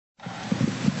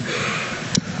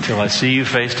till I see you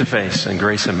face to face, and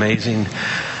grace amazing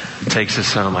takes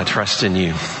us home. I trust in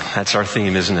you. That's our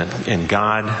theme, isn't it? In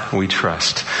God we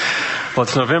trust. Well,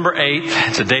 it's November 8th.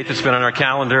 It's a date that's been on our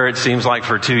calendar, it seems like,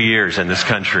 for 2 years in this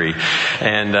country.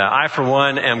 And I, for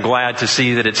one, am glad to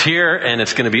see that it's here and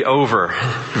it's going to be over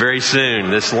very soon.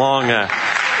 This long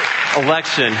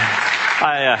election.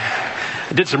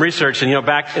 I did some research, and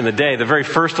back in the day, the very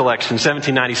first election,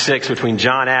 1796, between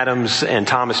John Adams and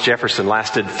Thomas Jefferson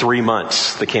lasted 3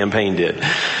 months. The campaign did.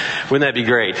 Wouldn't that be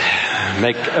great?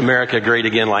 Make America great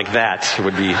again like that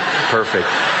would be perfect.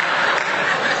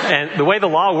 And the way the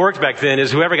law worked back then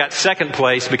is whoever got second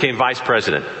place became vice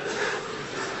president.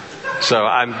 So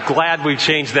I'm glad we've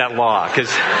changed that law,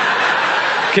 because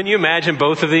can you imagine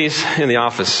both of these in the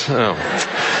office? Oh.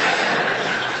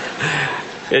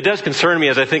 It does concern me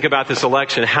as I think about this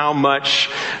election how much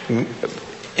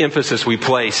emphasis we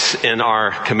place in our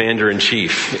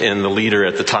commander-in-chief, in the leader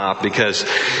at the top, because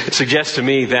it suggests to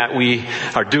me that we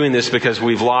are doing this because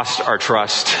we've lost our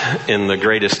trust in the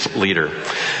greatest leader.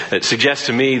 It suggests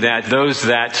to me that those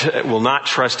that will not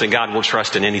trust in God will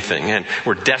trust in anything, and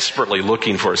we're desperately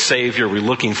looking for a Savior, we're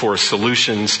looking for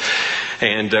solutions,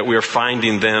 and we are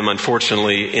finding them,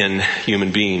 unfortunately, in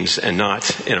human beings and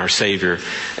not in our Savior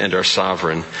and our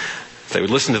Sovereign. They would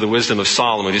listen to the wisdom of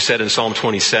Solomon, who said in Psalm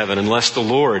 27, unless the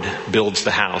Lord builds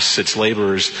the house, its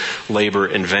laborers labor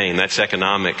in vain. That's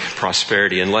economic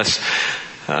prosperity. Unless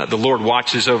the Lord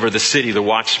watches over the city, the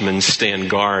watchmen stand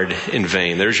guard in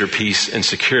vain. There's your peace and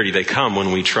security. They come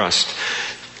when we trust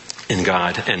in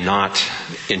God and not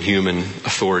in human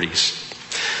authorities.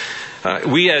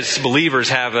 We as believers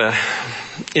have an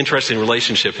interesting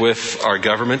relationship with our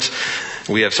government.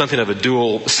 We have something of a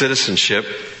dual citizenship.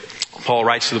 Paul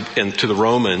writes to the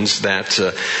Romans that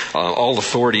all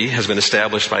authority has been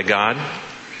established by God.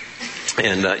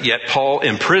 And yet Paul,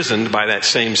 imprisoned by that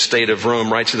same state of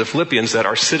Rome, writes to the Philippians that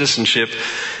our citizenship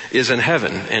is in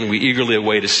heaven, and we eagerly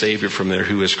await a Savior from there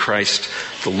who is Christ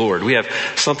the Lord. We have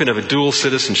something of a dual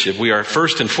citizenship. We are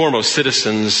first and foremost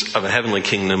citizens of a heavenly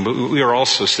kingdom, but we are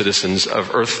also citizens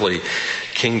of earthly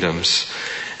kingdoms.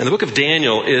 And the book of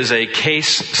Daniel is a case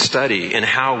study in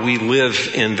how we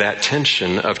live in that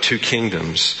tension of two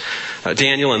kingdoms.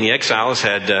 Daniel and the exiles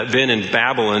had been in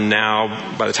Babylon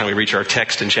now, by the time we reach our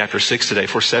text in chapter 6 today,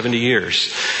 for 70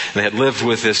 years. And they had lived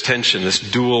with this tension, this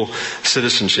dual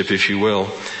citizenship, if you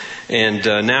will. And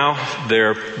now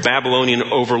their Babylonian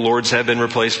overlords have been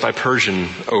replaced by Persian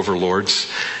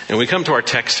overlords. And we come to our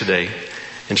text today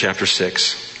in chapter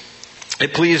 6.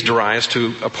 It pleased Darius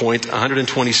to appoint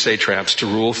 120 satraps to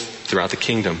rule throughout the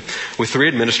kingdom, with 3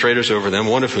 administrators over them,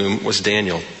 one of whom was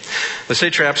Daniel. The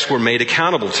satraps were made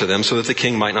accountable to them so that the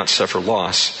king might not suffer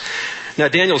loss. Now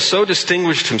Daniel so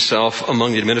distinguished himself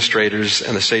among the administrators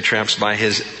and the satraps by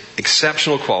his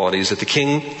exceptional qualities that the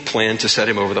king planned to set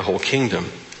him over the whole kingdom.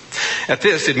 At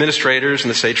this, the administrators and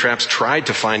the satraps tried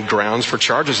to find grounds for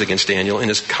charges against Daniel in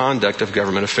his conduct of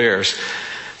government affairs,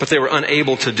 but they were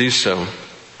unable to do so.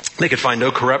 They could find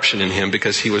no corruption in him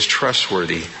because he was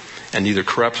trustworthy and neither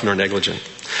corrupt nor negligent.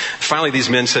 Finally, these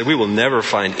men said, we will never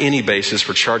find any basis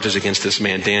for charges against this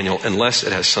man Daniel unless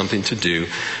it has something to do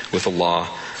with the law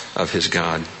of his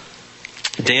God.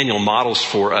 Daniel models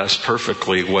for us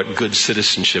perfectly what good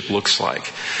citizenship looks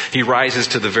like. He rises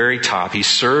to the very top. He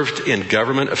served in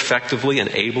government effectively and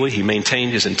ably. He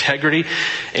maintained his integrity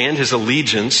and his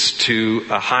allegiance to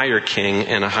a higher king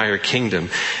and a higher kingdom.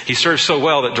 He served so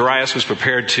well that Darius was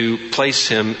prepared to place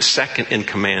him second in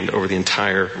command over the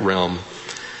entire realm.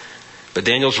 But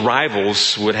Daniel's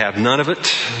rivals would have none of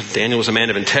it. Daniel was a man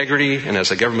of integrity, and as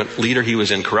a government leader, he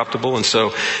was incorruptible. And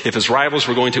so if his rivals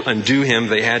were going to undo him,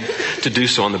 they had to do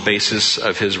so on the basis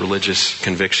of his religious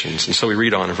convictions. And so we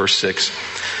read on in verse 6.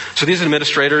 So these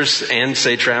administrators and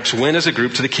satraps went as a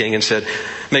group to the king and said,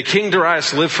 may King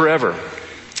Darius live forever.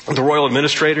 The royal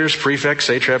administrators, prefects,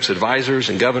 satraps, advisors,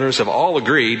 and governors have all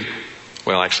agreed.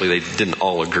 Well, actually, they didn't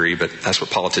all agree, but that's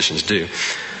what politicians do.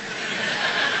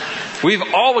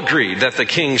 We've all agreed that the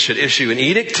king should issue an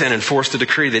edict and enforce the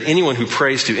decree that anyone who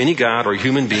prays to any god or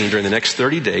human being during the next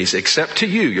 30 days, except to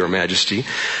you, your majesty,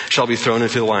 shall be thrown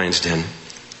into the lion's den.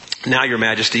 Now, your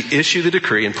majesty, issue the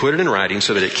decree and put it in writing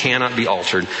so that it cannot be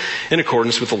altered in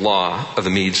accordance with the law of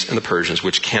the Medes and the Persians,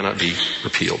 which cannot be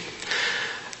repealed.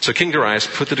 So King Darius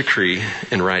put the decree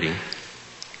in writing.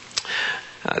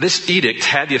 This edict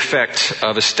had the effect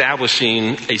of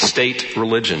establishing a state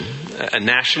religion, a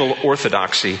national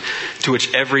orthodoxy to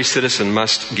which every citizen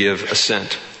must give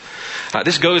assent.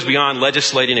 This goes beyond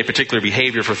legislating a particular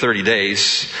behavior for 30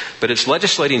 days, but it's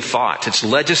legislating thought, it's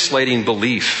legislating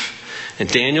belief. And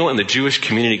Daniel and the Jewish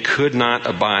community could not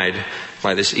abide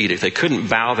by this edict. They couldn't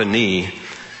bow the knee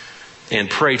and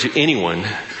pray to anyone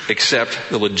except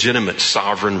the legitimate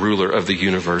sovereign ruler of the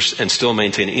universe and still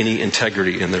maintain any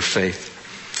integrity in their faith.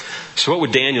 So what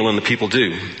would Daniel and the people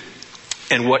do?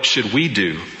 And what should we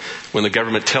do when the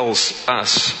government tells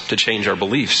us to change our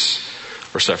beliefs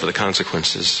or suffer the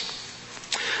consequences?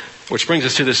 Which brings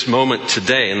us to this moment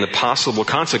today and the possible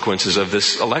consequences of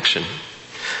this election.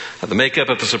 The makeup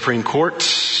of the Supreme Court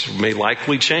may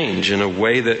likely change in a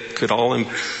way that could all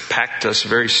impact us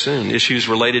very soon. Issues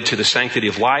related to the sanctity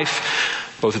of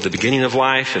life, both at the beginning of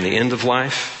life and the end of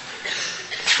life.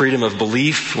 Freedom of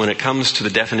belief when it comes to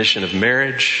the definition of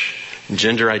marriage and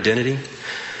gender identity.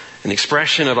 An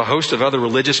expression of a host of other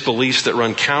religious beliefs that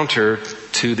run counter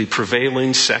to the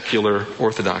prevailing secular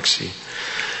orthodoxy.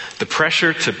 The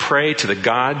pressure to pray to the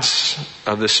gods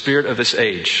of the spirit of this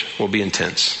age will be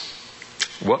intense.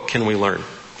 What can we learn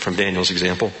from Daniel's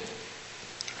example?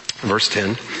 Verse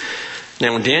 10.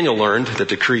 Now when Daniel learned that the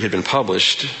decree had been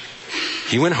published,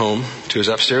 he went home to his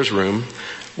upstairs room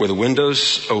where the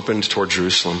windows opened toward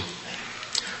Jerusalem.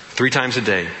 3 times a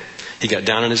day, he got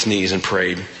down on his knees and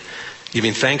prayed,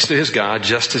 giving thanks to his God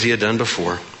just as he had done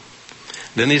before.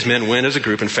 Then these men went as a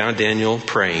group and found Daniel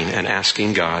praying and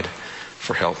asking God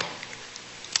for help.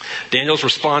 Daniel's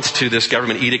response to this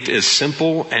government edict is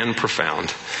simple and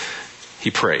profound. He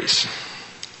prays.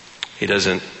 He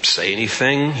doesn't say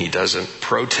anything. He doesn't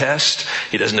protest.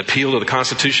 He doesn't appeal to the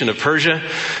Constitution of Persia,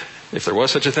 if there was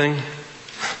such a thing.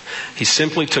 He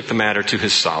simply took the matter to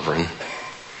his sovereign.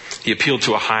 He appealed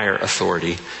to a higher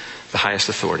authority, the highest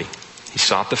authority. He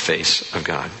sought the face of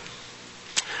God.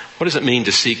 What does it mean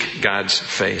to seek God's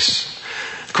face?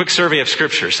 A quick survey of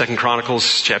Scripture, 2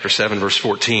 Chronicles chapter 7, verse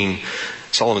 14.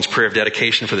 Solomon's prayer of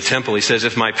dedication for the temple. He says,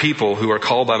 if my people who are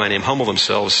called by my name humble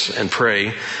themselves and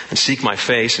pray and seek my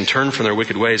face and turn from their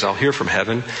wicked ways, I'll hear from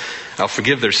heaven. I'll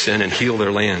forgive their sin and heal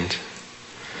their land.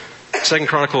 2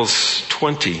 Chronicles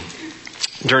 20.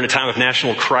 During a time of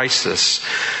national crisis,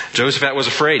 Jehoshaphat was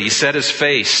afraid. He set his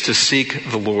face to seek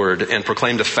the Lord and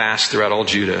proclaimed a fast throughout all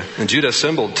Judah. And Judah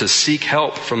assembled to seek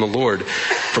help from the Lord.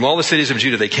 From all the cities of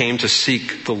Judah, they came to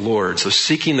seek the Lord. So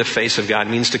seeking the face of God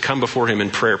means to come before Him in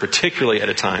prayer, particularly at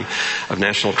a time of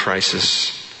national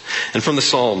crisis. And from the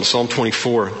Psalm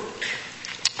 24,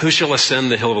 who shall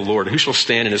ascend the hill of the Lord? Who shall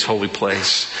stand in His holy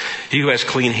place? He who has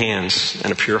clean hands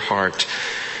and a pure heart,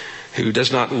 who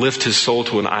does not lift his soul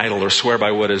to an idol or swear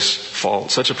by what is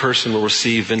false. Such a person will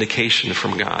receive vindication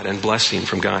from God and blessing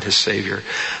from God his Savior.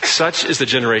 Such is the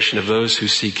generation of those who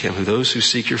seek Him, those who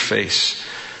seek your face,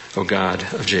 O God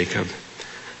of Jacob.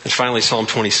 And finally, Psalm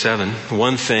 27.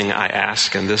 One thing I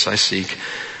ask, and this I seek,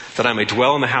 that I may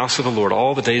dwell in the house of the Lord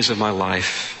all the days of my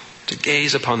life, to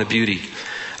gaze upon the beauty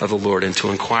of the Lord and to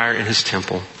inquire in His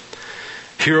temple.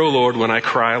 Hear, O Lord, when I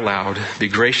cry aloud. Be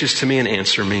gracious to me and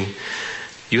answer me.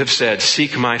 You have said,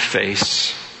 seek my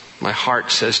face. My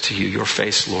heart says to you, your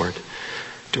face, Lord,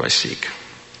 do I seek.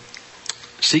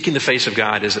 Seeking the face of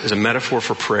God is a metaphor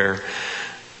for prayer.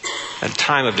 At a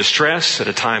time of distress, at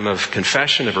a time of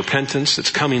confession, of repentance, it's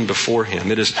coming before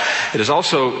Him. It is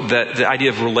also the idea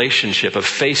of relationship, of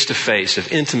face to face,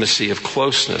 of intimacy, of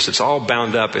closeness. It's all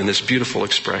bound up in this beautiful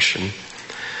expression.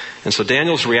 And so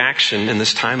Daniel's reaction in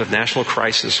this time of national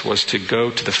crisis was to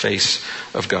go to the face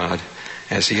of God,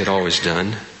 as he had always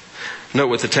done. Note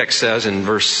what the text says in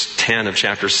verse 10 of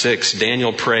chapter 6.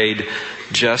 Daniel prayed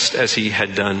just as he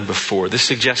had done before. This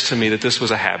suggests to me that this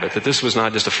was a habit, that this was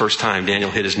not just the first time Daniel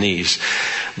hit his knees,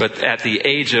 but at the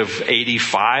age of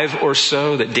 85 or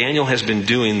so, that Daniel has been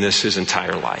doing this his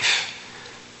entire life.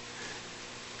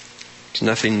 It's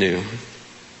nothing new.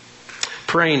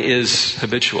 Praying is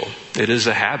habitual. It is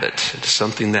a habit. It's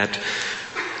something that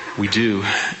we do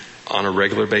on a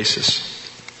regular basis.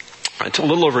 A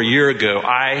little over a year ago,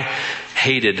 I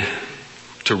hated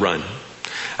to run.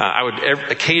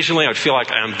 Occasionally I would feel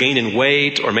like I'm gaining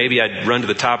weight, or maybe I'd run to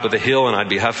the top of the hill and I'd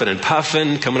be huffing and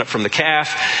puffing coming up from the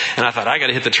calf, and I thought, I got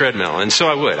to hit the treadmill. And so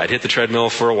I would. I'd hit the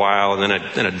treadmill for a while and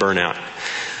then I'd burn out.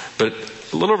 But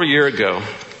a little over a year ago,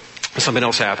 something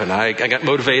else happened. I got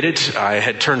motivated. I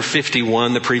had turned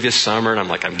 51 the previous summer, and I'm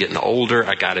like, I'm getting older.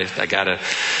 I gotta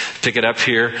pick it up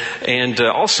here. And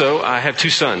also, I have 2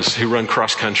 sons who run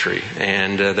cross country,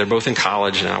 and they're both in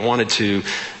college, and I wanted to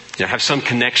have some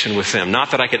connection with them.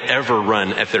 Not that I could ever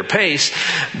run at their pace,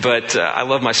 but I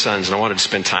love my sons, and I wanted to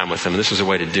spend time with them, and this was a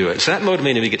way to do it. So that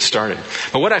motivated me to get started.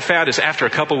 But what I found is after a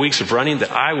couple of weeks of running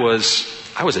that I was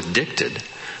addicted.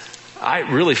 I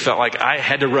really felt like I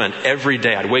had to run every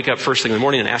day. I'd wake up first thing in the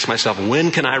morning and ask myself,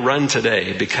 when can I run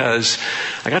today? Because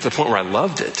I got to the point where I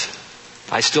loved it.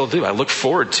 I still do. I look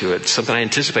forward to it. It's something I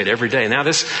anticipate every day. Now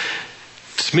this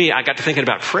to me, I got to thinking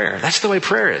about prayer. That's the way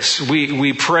prayer is.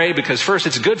 We pray because first,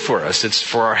 it's good for us. It's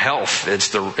for our health.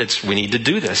 We need to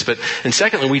do this. And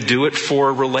secondly, we do it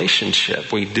for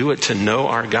relationship. We do it to know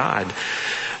our God.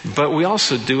 But we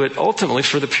also do it ultimately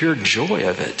for the pure joy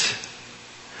of it.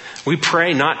 We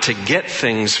pray not to get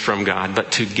things from God,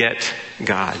 but to get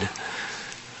God.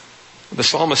 The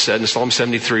psalmist said in Psalm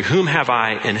 73, "Whom have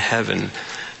I in heaven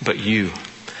but you?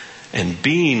 And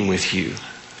being with you,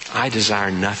 I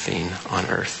desire nothing on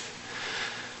earth."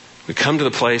 We come to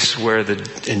the place where the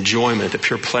enjoyment, the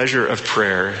pure pleasure of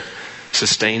prayer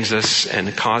sustains us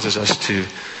and causes us to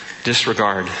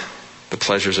disregard the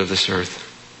pleasures of this earth.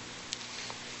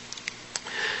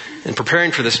 In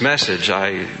preparing for this message,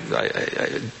 I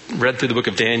read through the book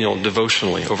of Daniel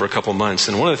devotionally over a couple months.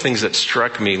 And one of the things that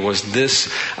struck me was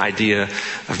this idea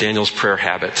of Daniel's prayer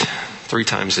habit, 3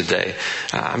 times a day.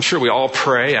 I'm sure we all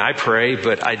pray. I pray,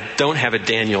 but I don't have a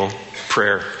Daniel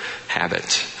prayer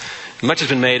habit. Much has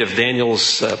been made of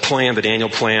Daniel's plan, the Daniel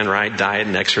plan, right? Diet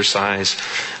and exercise.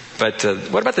 But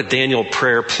what about the Daniel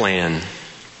prayer plan?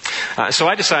 So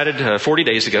I decided 40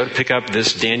 days ago to pick up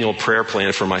this Daniel prayer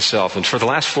plan for myself. And for the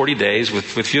last 40 days, with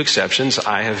few exceptions,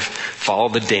 I have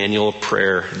followed the Daniel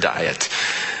prayer diet.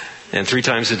 And 3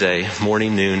 times a day,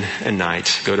 morning, noon, and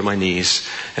night, go to my knees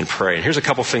and pray. And here's a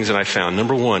couple things that I found.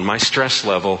 Number 1, my stress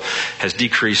level has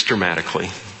decreased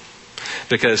dramatically.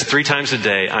 Because 3 times a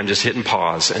day, I'm just hitting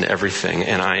pause and everything.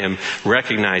 And I am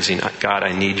recognizing, God,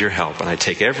 I need your help. And I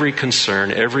take every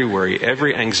concern, every worry,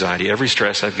 every anxiety, every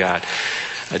stress I've got.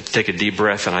 I take a deep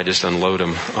breath and I just unload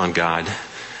them on God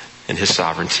and His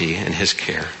sovereignty and His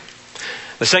care.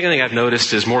 The second thing I've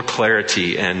noticed is more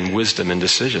clarity and wisdom in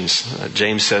decisions.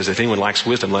 James says, if anyone lacks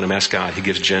wisdom, let him ask God. He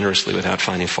gives generously without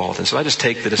finding fault. And so I just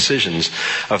take the decisions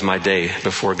of my day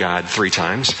before God 3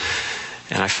 times.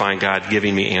 And I find God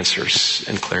giving me answers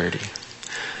and clarity.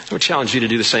 I would challenge you to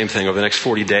do the same thing over the next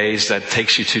 40 days. That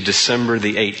takes you to December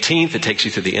the 18th. It takes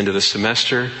you to the end of the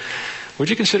semester. Would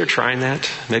you consider trying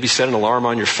that? Maybe set an alarm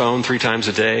on your phone 3 times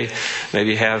a day.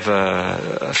 Maybe have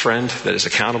a friend that is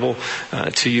accountable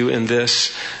to you in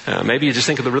this. Maybe you just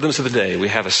think of the rhythms of the day. We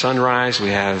have a sunrise, we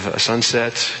have a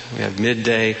sunset, we have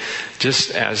midday.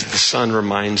 Just as the sun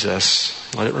reminds us,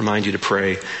 let it remind you to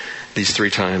pray these 3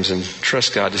 times and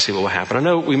trust God to see what will happen. I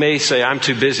know we may say, I'm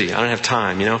too busy, I don't have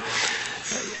time,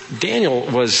 Daniel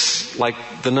was like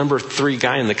the number 3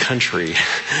 guy in the country.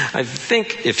 I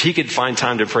think if he could find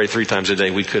time to pray 3 times a day,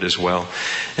 we could as well.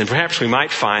 And perhaps we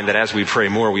might find that as we pray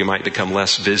more, we might become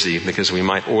less busy because we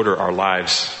might order our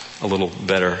lives a little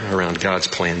better around God's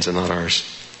plans and not ours.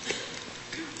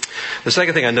 The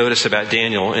second thing I noticed about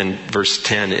Daniel in verse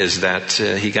 10 is that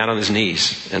he got on his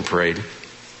knees and prayed.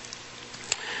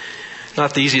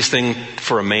 Not the easiest thing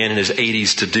for a man in his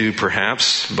 80s to do,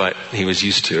 perhaps, but he was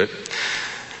used to it.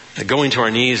 Going to our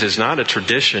knees is not a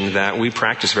tradition that we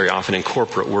practice very often in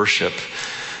corporate worship.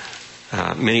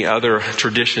 Many other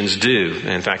traditions do.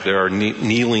 In fact, there are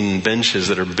kneeling benches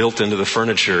that are built into the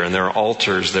furniture, and there are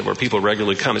altars where people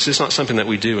regularly come. It's just not something that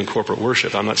we do in corporate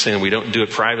worship. I'm not saying we don't do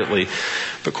it privately,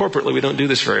 but corporately we don't do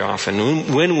this very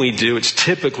often. When we do, it's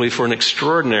typically for an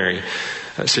extraordinary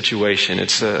situation.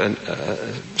 It's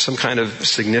some kind of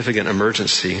significant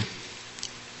emergency.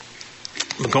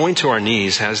 Going to our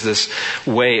knees has this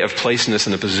way of placing us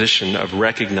in a position of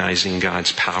recognizing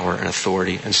God's power and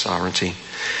authority and sovereignty.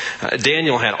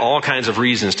 Daniel had all kinds of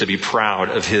reasons to be proud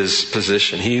of his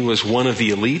position. He was one of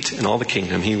the elite in all the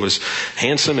kingdom. He was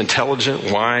handsome,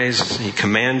 intelligent, wise. He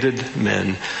commanded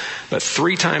men. But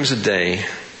 3 times a day,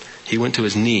 he went to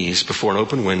his knees before an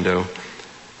open window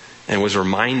and was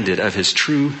reminded of his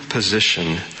true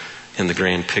position in the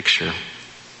grand picture.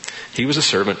 He was a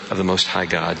servant of the Most High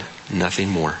God, nothing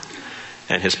more.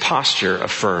 And his posture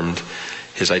affirmed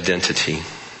his identity.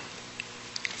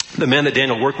 The men that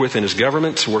Daniel worked with in his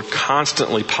government were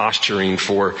constantly posturing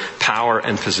for power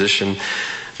and position.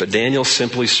 But Daniel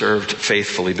simply served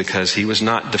faithfully because he was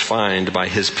not defined by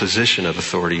his position of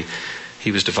authority.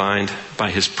 He was defined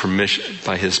by his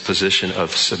position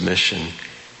of submission.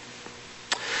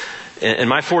 In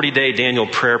my 40-day Daniel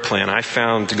prayer plan, I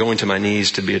found going to my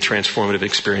knees to be a transformative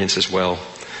experience as well.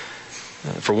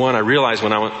 For one, I realized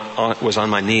when I was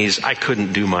on my knees, I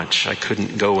couldn't do much. I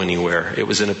couldn't go anywhere. It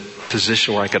was in a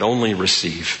position where I could only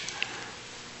receive.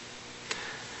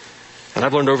 And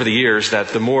I've learned over the years that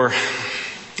the more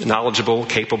knowledgeable,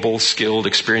 capable, skilled,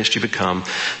 experienced you become,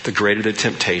 the greater the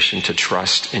temptation to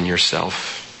trust in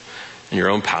yourself, in your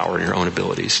own power, in your own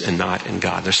abilities, and not in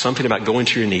God. There's something about going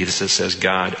to your knees that says,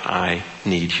 God, I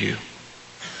need you.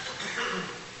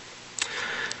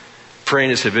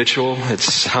 Praying is habitual.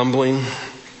 It's humbling.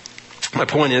 My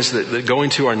point is that going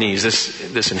to our knees,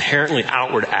 this inherently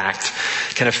outward act,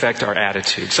 can affect our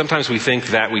attitude. Sometimes we think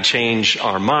that we change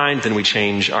our mind, then we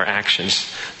change our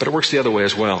actions. But it works the other way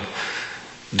as well.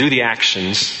 Do the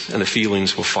actions and the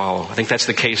feelings will follow. I think that's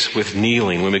the case with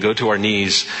kneeling. When we go to our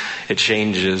knees, it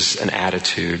changes an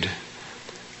attitude,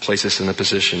 places us in a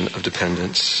position of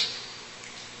dependence.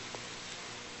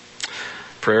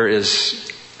 Prayer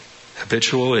is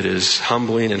habitual, it is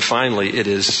humbling, and finally, it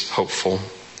is hopeful.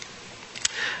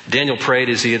 Daniel prayed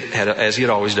as he had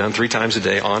always done, 3 times a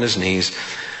day on his knees.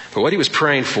 But what he was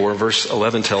praying for, verse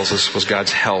 11 tells us, was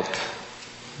God's help.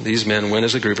 These men went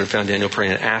as a group and found Daniel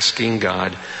praying and asking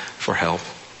God for help.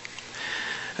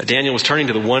 Daniel was turning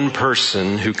to the one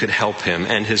person who could help him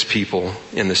and his people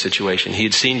in this situation. He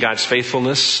had seen God's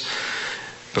faithfulness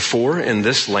before in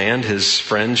this land, his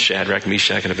friends Shadrach,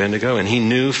 Meshach, and Abednego, and he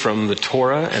knew from the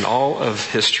Torah and all of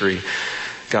history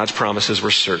God's promises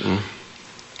were certain.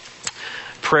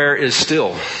 Prayer is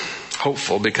still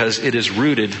hopeful because it is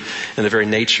rooted in the very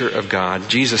nature of God.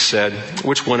 Jesus said,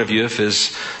 which one of you, if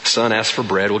his son asks for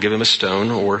bread, will give him a stone?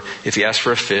 Or if he asks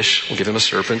for a fish, will give him a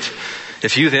serpent?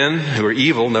 If you then, who are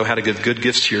evil, know how to give good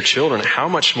gifts to your children, how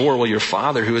much more will your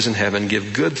Father who is in heaven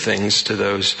give good things to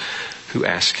those who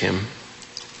ask him?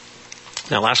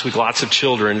 Now, last week, lots of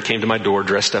children came to my door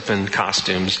dressed up in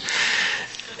costumes,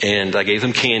 and I gave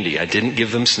them candy. I didn't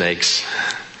give them snakes.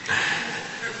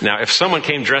 Now, if someone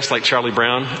came dressed like Charlie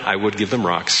Brown, I would give them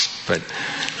rocks. But,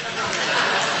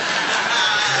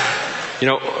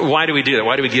 why do we do that?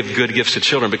 Why do we give good gifts to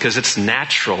children? Because it's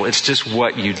natural. It's just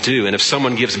what you do. And if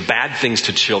someone gives bad things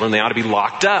to children, they ought to be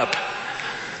locked up.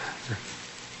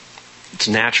 It's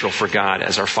natural for God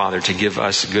as our Father to give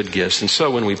us good gifts. And so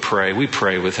when we pray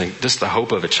with just the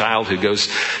hope of a child who goes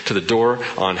to the door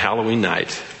on Halloween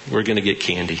night. We're going to get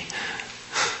candy.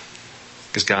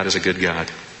 Because God is a good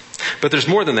God. But there's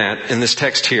more than that in this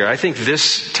text here. I think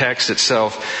this text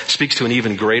itself speaks to an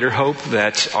even greater hope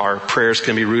that our prayers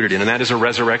can be rooted in, and that is a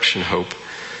resurrection hope.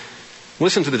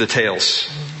 Listen to the details.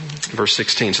 Verse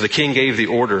 16. So the king gave the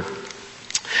order,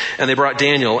 and they brought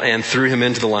Daniel and threw him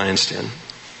into the lion's den.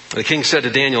 The king said to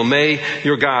Daniel, "May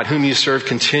your God, whom you serve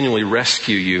continually,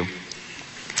 rescue you."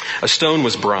 A stone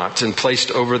was brought and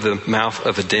placed over the mouth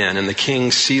of the den, and the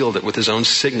king sealed it with his own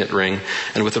signet ring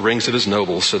and with the rings of his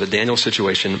nobles, so that Daniel's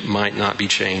situation might not be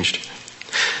changed.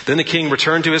 Then the king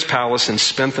returned to his palace and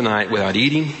spent the night without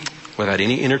eating, without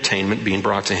any entertainment being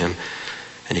brought to him,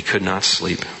 and he could not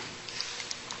sleep.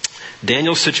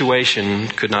 Daniel's situation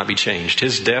could not be changed.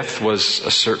 His death was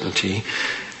a certainty.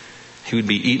 He would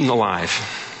be eaten alive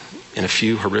in a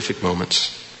few horrific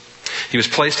moments. He was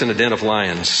placed in a den of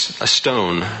lions, a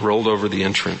stone rolled over the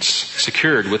entrance,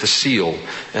 secured with a seal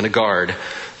and a guard,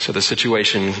 so the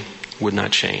situation would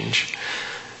not change.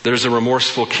 There's a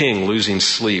remorseful king losing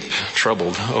sleep,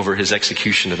 troubled over his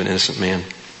execution of an innocent man.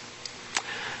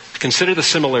 Consider the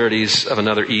similarities of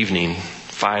another evening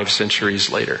 5 centuries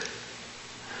later.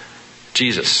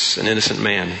 Jesus, an innocent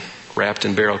man, wrapped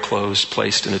in burial clothes,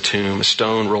 placed in a tomb, a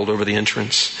stone rolled over the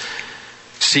entrance,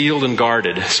 sealed and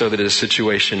guarded so that his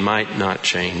situation might not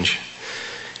change.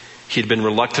 He'd been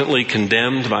reluctantly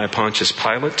condemned by Pontius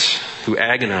Pilate, who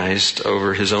agonized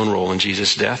over his own role in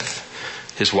Jesus' death,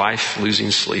 his wife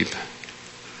losing sleep.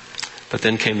 But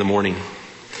then came the morning.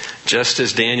 Just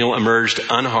as Daniel emerged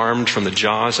unharmed from the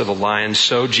jaws of the lion,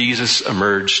 so Jesus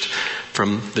emerged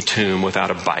from the tomb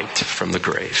without a bite from the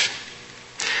grave.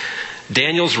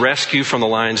 Daniel's rescue from the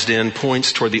lion's den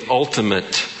points toward the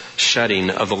ultimate shutting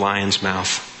of the lion's mouth.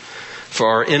 For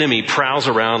our enemy prowls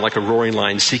around like a roaring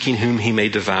lion, seeking whom he may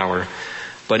devour.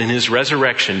 But in his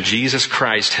resurrection, Jesus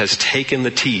Christ has taken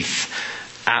the teeth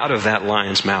out of that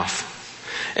lion's mouth.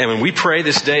 And when we pray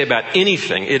this day about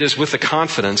anything, it is with the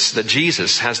confidence that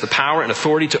Jesus has the power and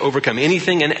authority to overcome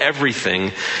anything and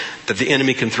everything that the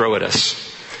enemy can throw at us.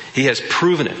 He has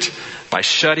proven it by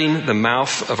shutting the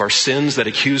mouth of our sins that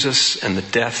accuse us and the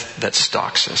death that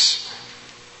stalks us.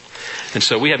 And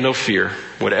so we have no fear,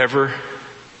 whatever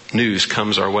news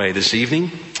comes our way this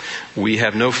evening. We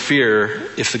have no fear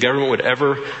if the government would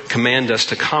ever command us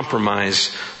to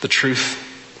compromise the truth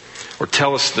or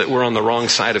tell us that we're on the wrong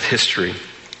side of history.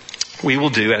 We will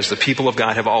do as the people of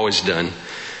God have always done.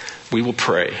 We will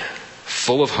pray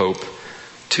full of hope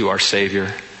to our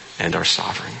Savior and our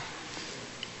Sovereign.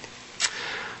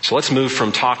 So let's move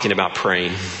from talking about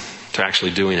praying to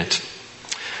actually doing it.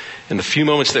 In the few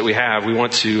moments that we have, we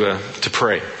want to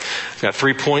pray. I've got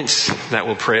 3 points that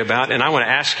we'll pray about. And I want to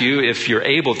ask you if you're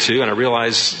able to, and I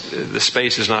realize the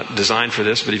space is not designed for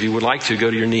this, but if you would like to,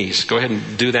 go to your knees. Go ahead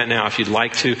and do that now if you'd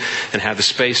like to and have the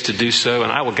space to do so.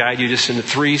 And I will guide you just into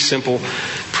 3 simple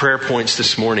prayer points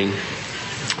this morning.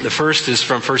 The first is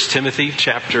from 1 Timothy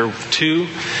chapter 2.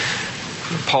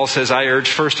 Paul says, I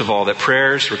urge first of all that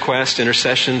prayers, requests,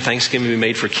 intercession, thanksgiving be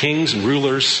made for kings and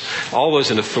rulers, all those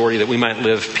in authority, that we might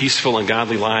live peaceful and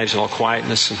godly lives in all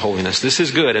quietness and holiness. This is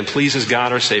good and pleases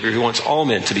God our Savior, who wants all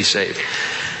men to be saved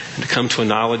and to come to a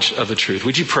knowledge of the truth.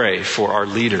 Would you pray for our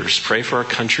leaders? Pray for our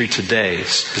country today,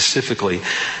 specifically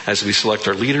as we select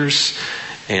our leaders,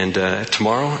 and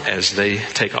tomorrow as they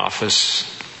take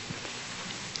office.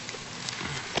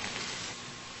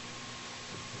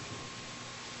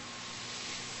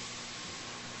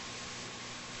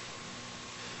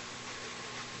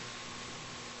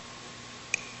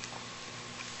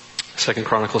 Second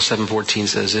Chronicles 7:14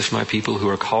 says, if my people who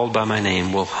are called by my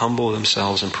name will humble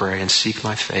themselves and pray and seek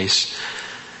my face,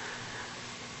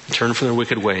 and turn from their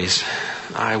wicked ways,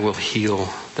 I will heal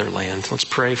their land. Let's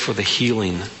pray for the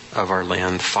healing of our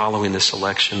land following this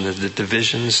election, the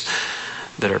divisions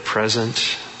that are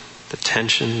present, the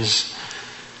tensions.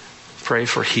 Pray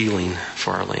for healing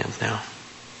for our land now.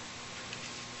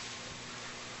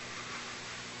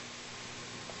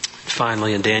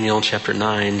 Finally, in Daniel chapter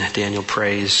 9, Daniel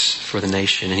prays for the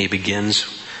nation, and he begins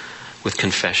with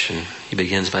confession. He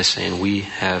begins by saying, we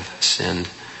have sinned.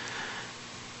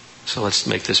 So let's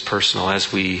make this personal.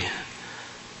 As we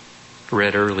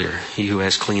read earlier, he who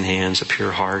has clean hands, a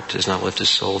pure heart, does not lift his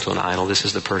soul to an idol. This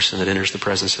is the person that enters the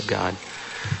presence of God.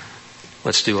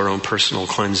 Let's do our own personal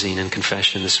cleansing and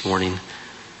confession this morning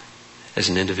as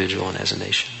an individual and as a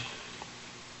nation.